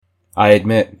I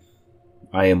admit,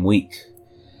 I am weak.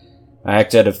 I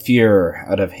act out of fear,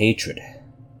 out of hatred.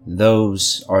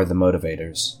 Those are the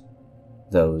motivators.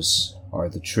 Those are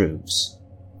the truths.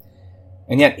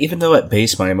 And yet, even though at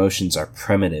base my emotions are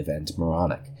primitive and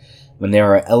moronic, when they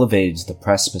are elevated to the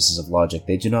precipices of logic,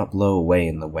 they do not blow away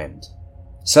in the wind.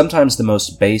 Sometimes the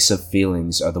most base of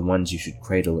feelings are the ones you should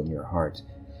cradle in your heart.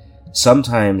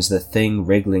 Sometimes the thing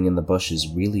wriggling in the bushes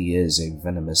really is a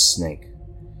venomous snake.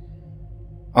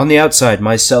 On the outside,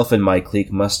 myself and my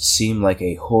clique must seem like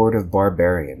a horde of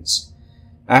barbarians.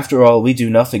 After all, we do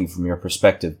nothing from your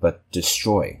perspective but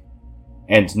destroy.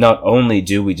 And not only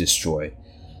do we destroy,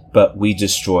 but we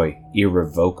destroy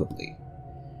irrevocably.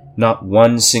 Not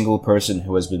one single person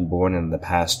who has been born in the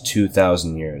past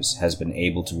 2,000 years has been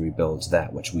able to rebuild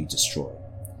that which we destroy.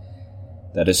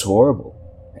 That is horrible,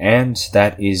 and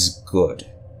that is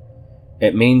good.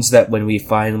 It means that when we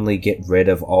finally get rid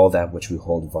of all that which we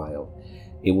hold vile,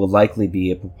 it will likely be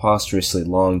a preposterously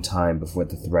long time before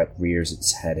the threat rears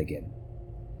its head again.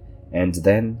 And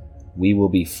then we will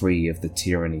be free of the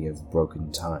tyranny of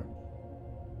broken time.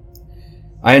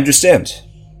 I understand.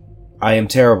 I am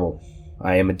terrible.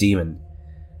 I am a demon.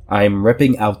 I am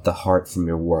ripping out the heart from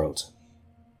your world.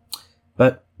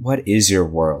 But what is your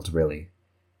world, really?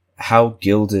 How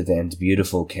gilded and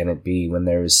beautiful can it be when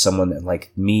there is someone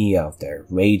like me out there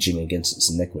raging against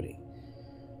its iniquity?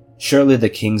 Surely the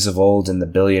kings of old and the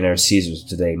billionaire Caesars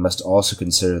today must also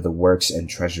consider the works and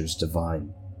treasures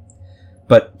divine.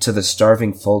 But to the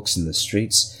starving folks in the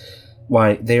streets,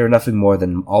 why, they are nothing more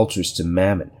than altars to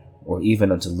Mammon, or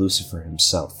even unto Lucifer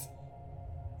himself.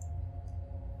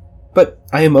 But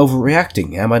I am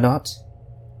overreacting, am I not?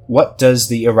 What does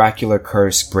the oracular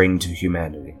curse bring to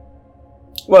humanity?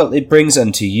 Well, it brings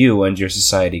unto you and your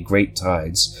society great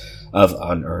tides of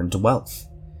unearned wealth.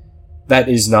 That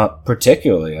is not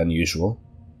particularly unusual.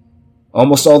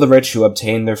 Almost all the rich who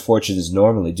obtain their fortunes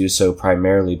normally do so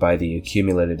primarily by the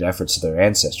accumulated efforts of their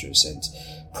ancestors, and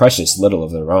precious little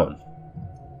of their own.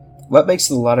 What makes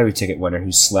the lottery ticket winner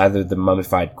who slathered the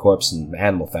mummified corpse in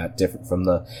animal fat different from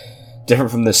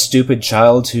the stupid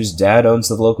child whose dad owns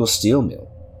the local steel mill?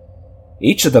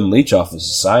 Each of them leech off the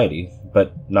society,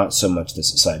 but not so much the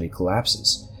society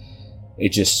collapses. It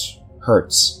just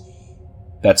hurts.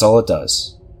 That's all it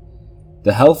does.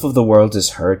 The health of the world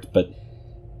is hurt, but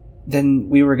then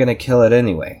we were gonna kill it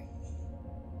anyway.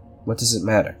 What does it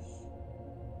matter?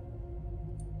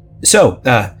 So,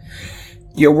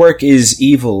 your work is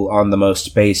evil on the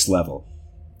most base level.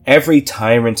 Every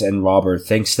tyrant and robber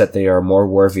thinks that they are more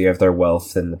worthy of their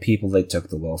wealth than the people they took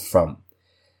the wealth from.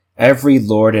 Every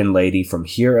lord and lady from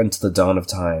here until the dawn of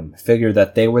time figure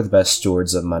that they were the best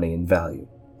stewards of money and value.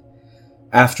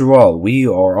 After all, we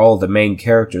are all the main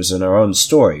characters in our own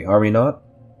story, are we not?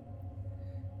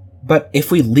 But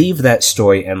if we leave that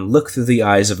story and look through the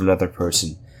eyes of another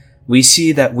person, we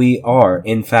see that we are,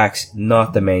 in fact,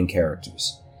 not the main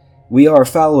characters. We are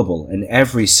fallible in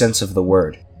every sense of the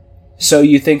word. So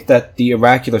you think that the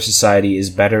oracular society is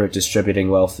better at distributing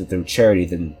wealth through charity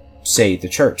than, say, the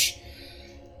church?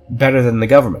 Better than the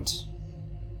government?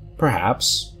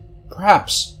 Perhaps.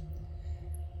 Perhaps.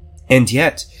 And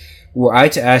yet, were I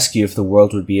to ask you if the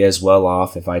world would be as well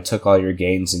off if I took all your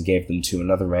gains and gave them to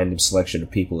another random selection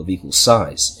of people of equal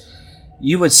size,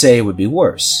 you would say it would be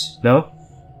worse, no?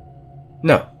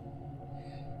 No.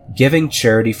 Giving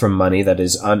charity from money that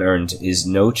is unearned is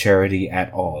no charity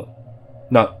at all.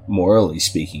 Not morally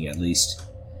speaking, at least.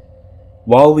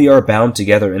 While we are bound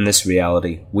together in this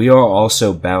reality, we are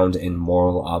also bound in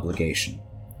moral obligation.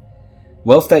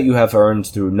 Wealth that you have earned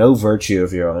through no virtue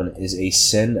of your own is a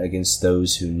sin against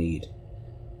those who need.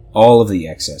 All of the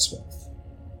excess wealth.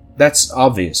 That's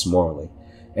obvious morally,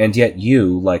 and yet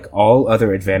you, like all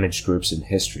other advantaged groups in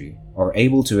history, are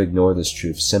able to ignore this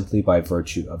truth simply by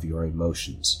virtue of your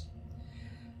emotions.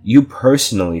 You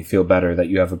personally feel better that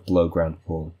you have a below-ground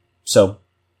pool, so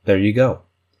there you go.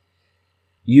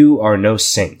 You are no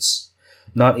saints,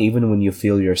 not even when you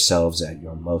feel yourselves at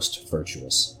your most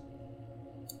virtuous.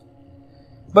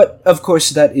 But, of course,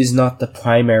 that is not the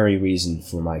primary reason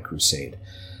for my crusade.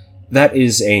 That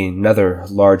is another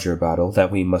larger battle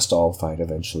that we must all fight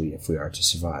eventually if we are to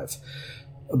survive.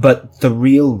 But the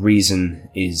real reason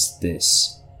is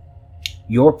this.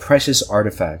 Your precious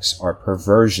artifacts are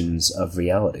perversions of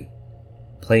reality.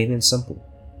 Plain and simple.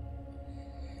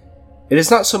 It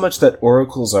is not so much that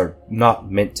oracles are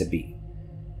not meant to be.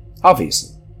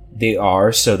 Obviously, they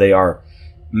are, so they are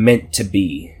meant to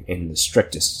be in the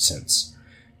strictest sense.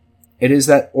 It is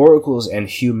that oracles and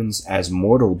humans as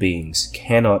mortal beings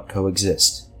cannot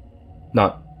coexist.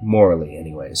 Not morally,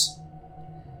 anyways.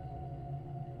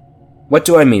 What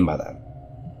do I mean by that?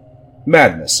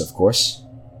 Madness, of course.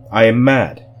 I am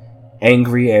mad,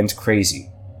 angry, and crazy.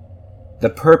 The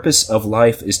purpose of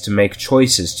life is to make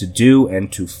choices, to do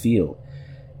and to feel.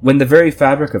 When the very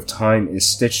fabric of time is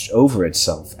stitched over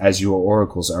itself, as your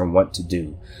oracles are wont to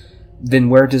do, then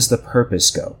where does the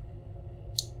purpose go?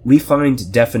 We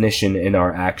find definition in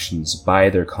our actions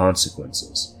by their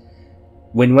consequences.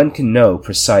 When one can know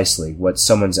precisely what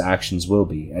someone's actions will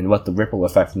be and what the ripple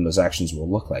effect from those actions will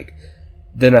look like,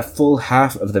 then a full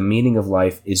half of the meaning of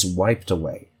life is wiped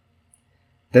away.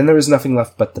 Then there is nothing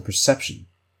left but the perception,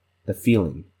 the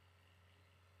feeling.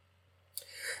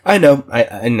 I know.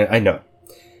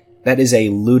 That is a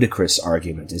ludicrous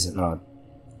argument, is it not?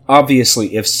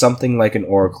 Obviously, if something like an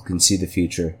oracle can see the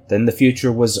future, then the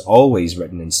future was always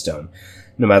written in stone,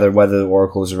 no matter whether the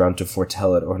oracle is around to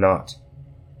foretell it or not.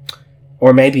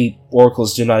 Or maybe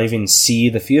oracles do not even see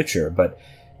the future, but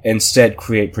instead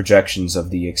create projections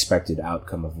of the expected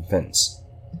outcome of events.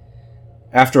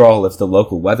 After all, if the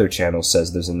local weather channel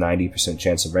says there's a 90%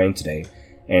 chance of rain today,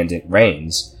 and it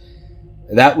rains,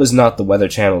 that was not the weather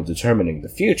channel determining the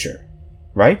future,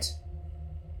 right?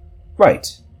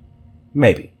 Right.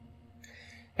 Maybe.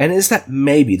 And it is that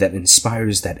maybe that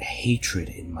inspires that hatred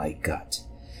in my gut.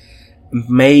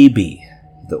 Maybe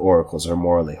the oracles are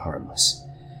morally harmless.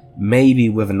 Maybe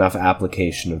with enough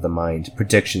application of the mind,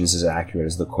 predictions as accurate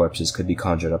as the corpses could be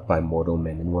conjured up by mortal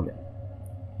men and women.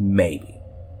 Maybe.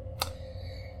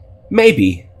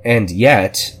 Maybe, and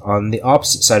yet, on the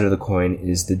opposite side of the coin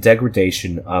is the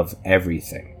degradation of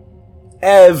everything.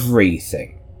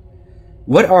 Everything.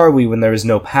 What are we when there is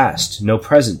no past, no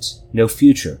present, no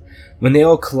future, when they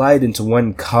all collide into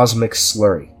one cosmic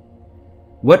slurry?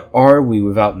 What are we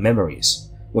without memories,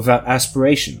 without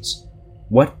aspirations?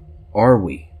 What are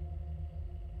we?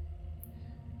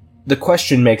 The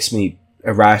question makes me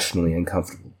irrationally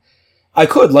uncomfortable. I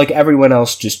could, like everyone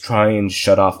else, just try and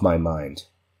shut off my mind.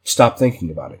 Stop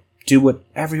thinking about it. Do what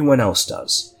everyone else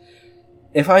does.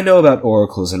 If I know about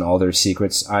oracles and all their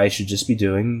secrets, I should just be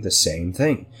doing the same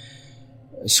thing.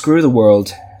 Screw the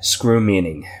world, screw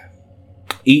meaning.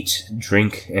 Eat,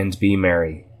 drink, and be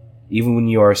merry, even when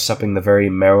you are supping the very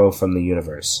marrow from the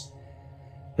universe.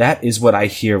 That is what I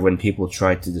hear when people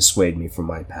try to dissuade me from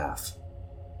my path.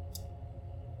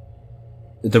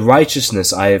 The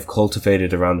righteousness I have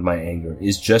cultivated around my anger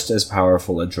is just as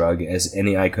powerful a drug as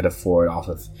any I could afford off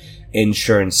of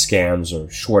insurance scams or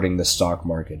shorting the stock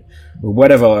market, or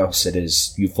whatever else it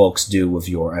is you folks do with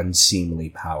your unseemly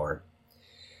power.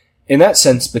 In that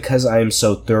sense, because I am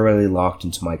so thoroughly locked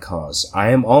into my cause,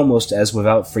 I am almost as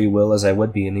without free will as I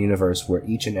would be in a universe where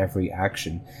each and every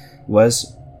action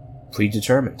was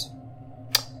predetermined.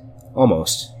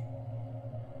 Almost.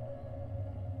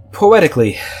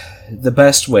 Poetically, the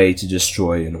best way to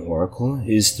destroy an oracle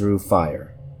is through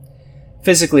fire.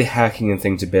 Physically hacking a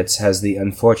thing to bits has the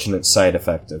unfortunate side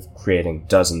effect of creating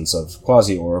dozens of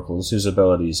quasi-oracles whose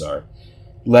abilities are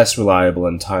less reliable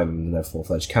in time than their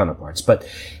full-fledged counterparts, but,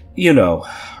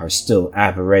 are still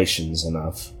aberrations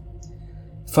enough.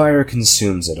 Fire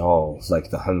consumes it all, like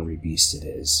the hungry beast it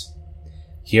is.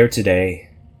 Here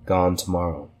today, gone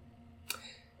tomorrow.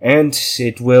 And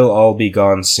it will all be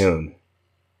gone soon.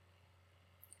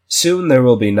 Soon there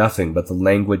will be nothing but the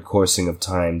languid coursing of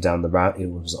time down the route it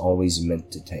was always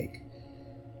meant to take.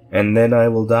 And then I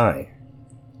will die,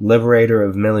 liberator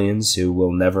of millions who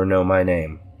will never know my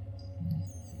name.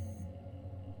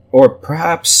 Or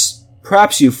perhaps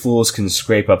you fools can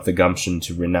scrape up the gumption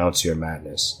to renounce your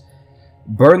madness.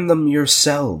 Burn them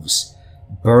yourselves.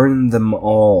 Burn them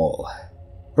all.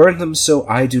 Burn them so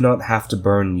I do not have to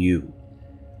burn you.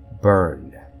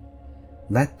 Burn.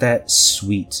 Let that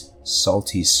sweet,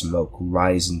 salty smoke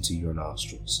rise into your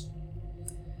nostrils.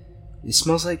 It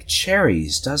smells like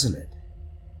cherries, doesn't it?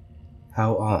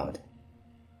 How odd.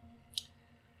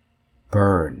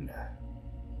 Burn.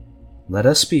 Let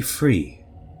us be free.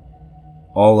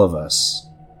 All of us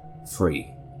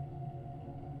free.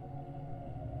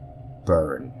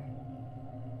 Burn.